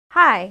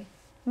Hi,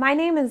 my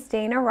name is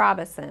Dana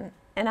Robison,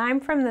 and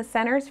I'm from the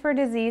Centers for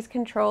Disease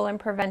Control and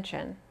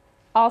Prevention,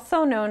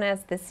 also known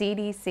as the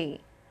CDC.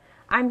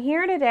 I'm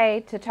here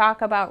today to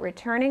talk about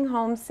returning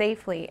home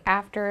safely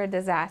after a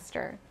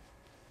disaster.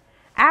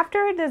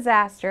 After a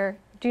disaster,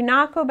 do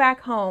not go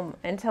back home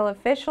until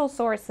official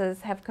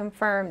sources have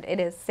confirmed it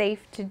is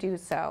safe to do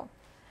so.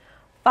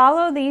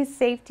 Follow these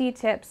safety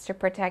tips to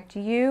protect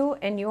you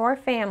and your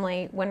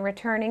family when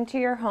returning to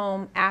your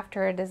home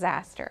after a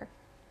disaster.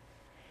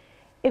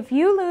 If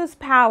you lose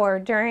power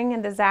during a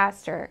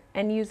disaster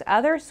and use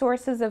other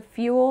sources of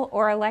fuel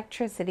or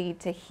electricity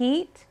to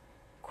heat,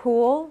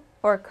 cool,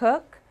 or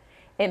cook,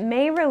 it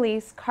may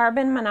release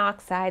carbon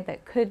monoxide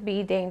that could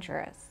be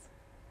dangerous.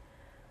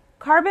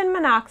 Carbon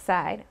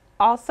monoxide,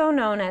 also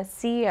known as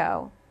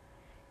CO,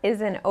 is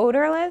an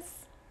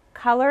odorless,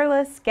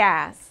 colorless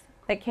gas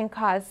that can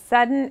cause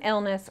sudden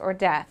illness or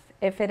death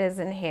if it is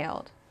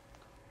inhaled.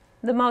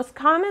 The most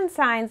common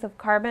signs of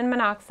carbon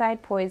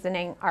monoxide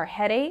poisoning are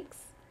headaches,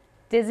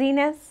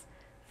 dizziness,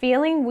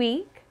 feeling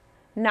weak,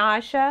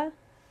 nausea,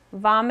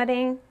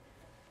 vomiting,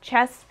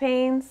 chest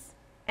pains,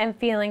 and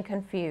feeling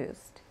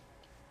confused.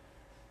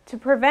 To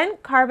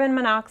prevent carbon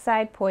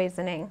monoxide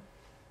poisoning,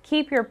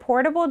 keep your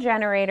portable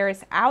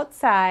generators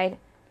outside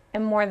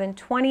and more than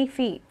 20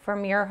 feet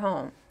from your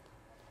home.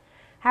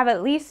 Have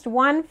at least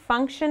one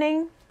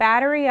functioning,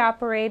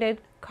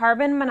 battery-operated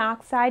carbon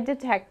monoxide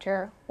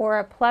detector or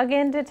a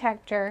plug-in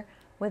detector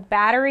with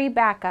battery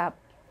backup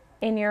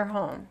in your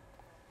home.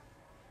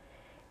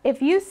 If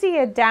you see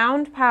a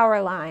downed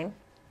power line,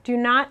 do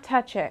not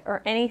touch it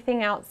or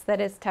anything else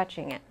that is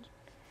touching it.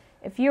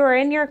 If you are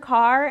in your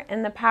car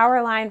and the power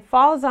line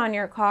falls on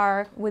your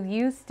car with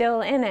you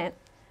still in it,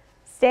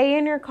 stay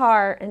in your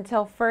car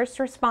until first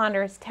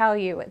responders tell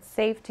you it's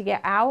safe to get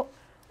out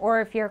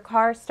or if your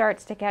car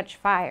starts to catch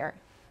fire.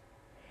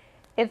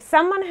 If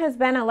someone has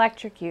been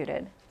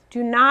electrocuted,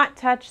 do not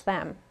touch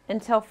them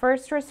until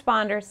first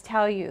responders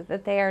tell you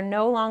that they are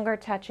no longer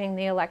touching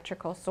the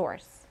electrical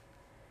source.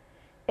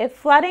 If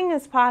flooding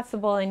is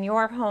possible in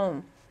your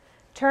home,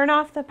 turn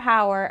off the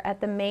power at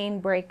the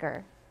main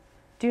breaker.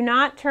 Do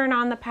not turn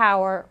on the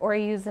power or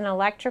use an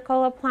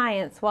electrical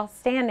appliance while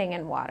standing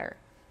in water.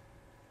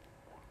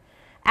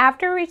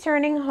 After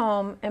returning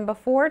home and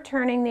before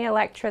turning the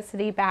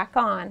electricity back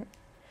on,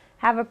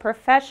 have a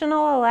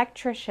professional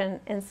electrician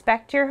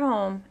inspect your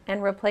home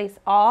and replace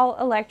all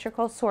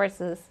electrical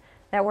sources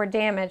that were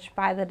damaged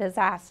by the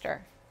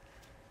disaster.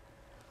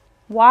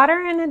 Water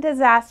in a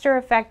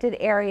disaster-affected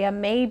area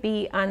may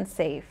be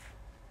unsafe.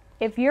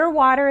 If your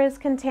water is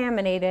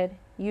contaminated,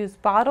 use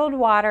bottled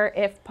water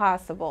if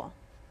possible.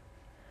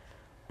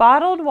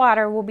 Bottled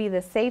water will be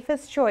the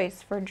safest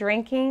choice for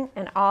drinking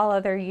and all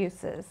other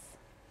uses.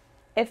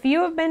 If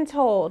you have been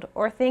told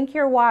or think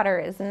your water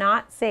is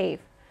not safe,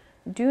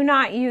 do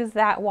not use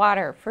that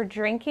water for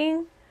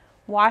drinking,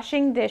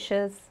 washing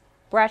dishes,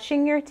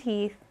 brushing your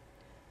teeth,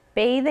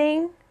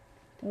 bathing,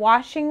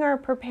 washing or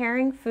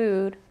preparing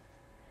food,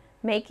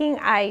 making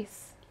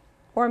ice,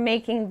 or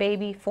making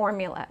baby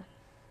formula.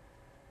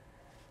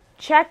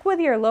 Check with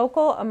your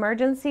local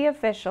emergency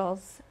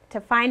officials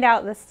to find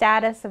out the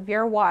status of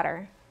your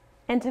water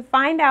and to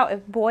find out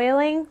if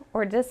boiling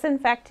or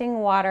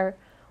disinfecting water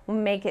will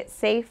make it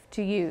safe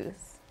to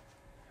use.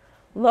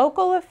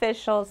 Local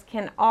officials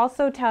can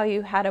also tell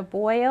you how to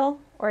boil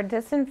or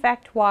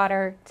disinfect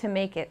water to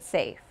make it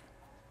safe.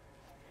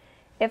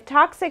 If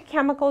toxic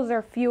chemicals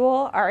or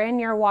fuel are in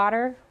your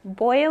water,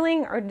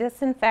 boiling or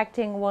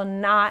disinfecting will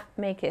not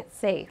make it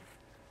safe.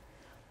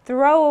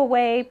 Throw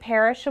away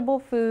perishable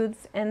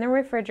foods in the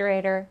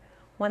refrigerator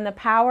when the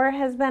power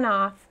has been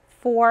off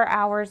 4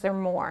 hours or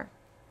more.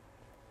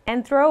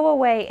 And throw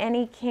away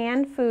any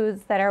canned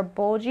foods that are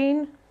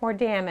bulging or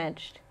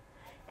damaged,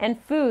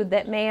 and food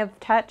that may have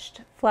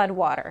touched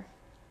floodwater.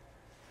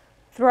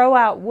 Throw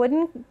out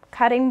wooden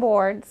cutting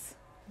boards,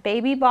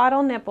 baby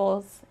bottle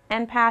nipples,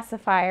 and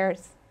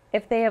pacifiers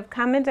if they have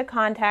come into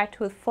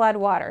contact with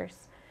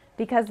floodwaters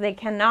because they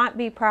cannot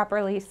be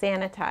properly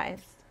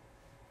sanitized.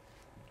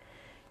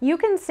 You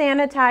can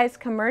sanitize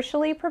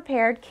commercially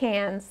prepared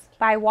cans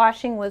by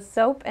washing with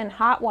soap and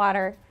hot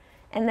water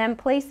and then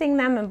placing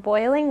them in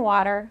boiling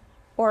water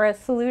or a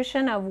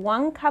solution of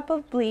 1 cup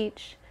of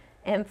bleach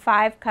and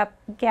 5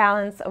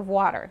 gallons of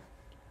water.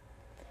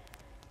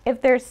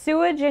 If there's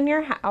sewage in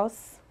your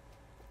house,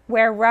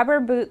 wear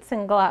rubber boots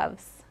and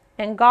gloves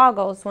and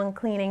goggles when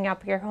cleaning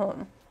up your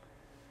home.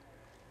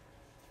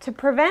 To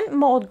prevent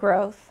mold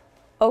growth,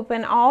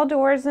 open all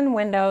doors and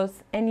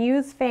windows and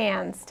use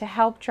fans to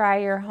help dry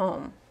your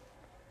home.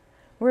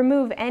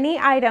 Remove any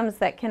items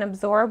that can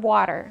absorb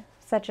water,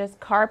 such as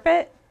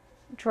carpet,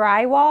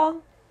 drywall,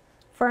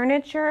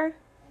 furniture,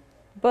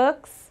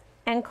 books,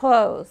 and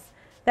clothes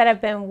that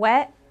have been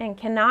wet and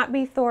cannot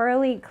be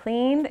thoroughly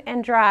cleaned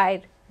and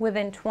dried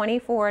within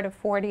 24 to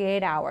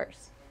 48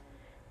 hours.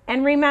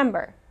 And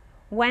remember,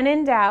 when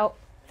in doubt,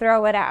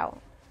 throw it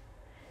out.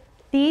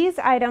 These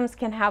items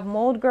can have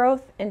mold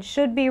growth and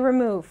should be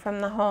removed from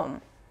the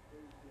home.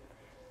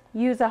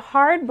 Use a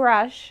hard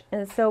brush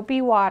and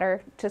soapy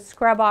water to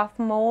scrub off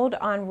mold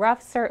on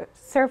rough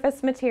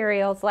surface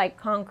materials like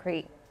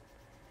concrete.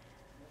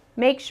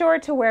 Make sure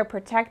to wear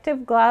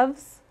protective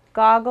gloves,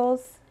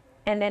 goggles,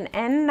 and an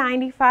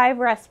N95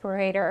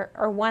 respirator,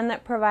 or one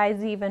that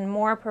provides even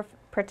more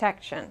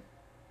protection.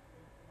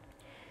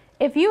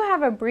 If you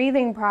have a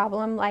breathing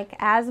problem like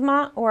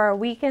asthma or a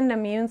weakened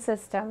immune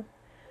system,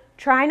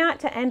 try not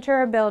to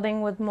enter a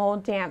building with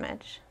mold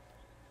damage.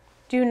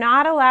 Do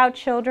not allow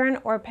children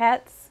or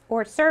pets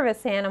or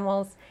service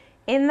animals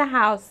in the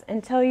house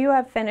until you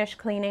have finished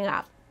cleaning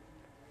up.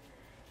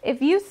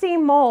 If you see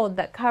mold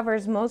that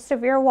covers most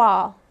of your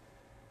wall,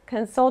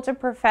 consult a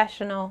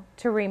professional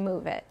to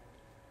remove it.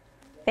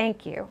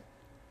 Thank you.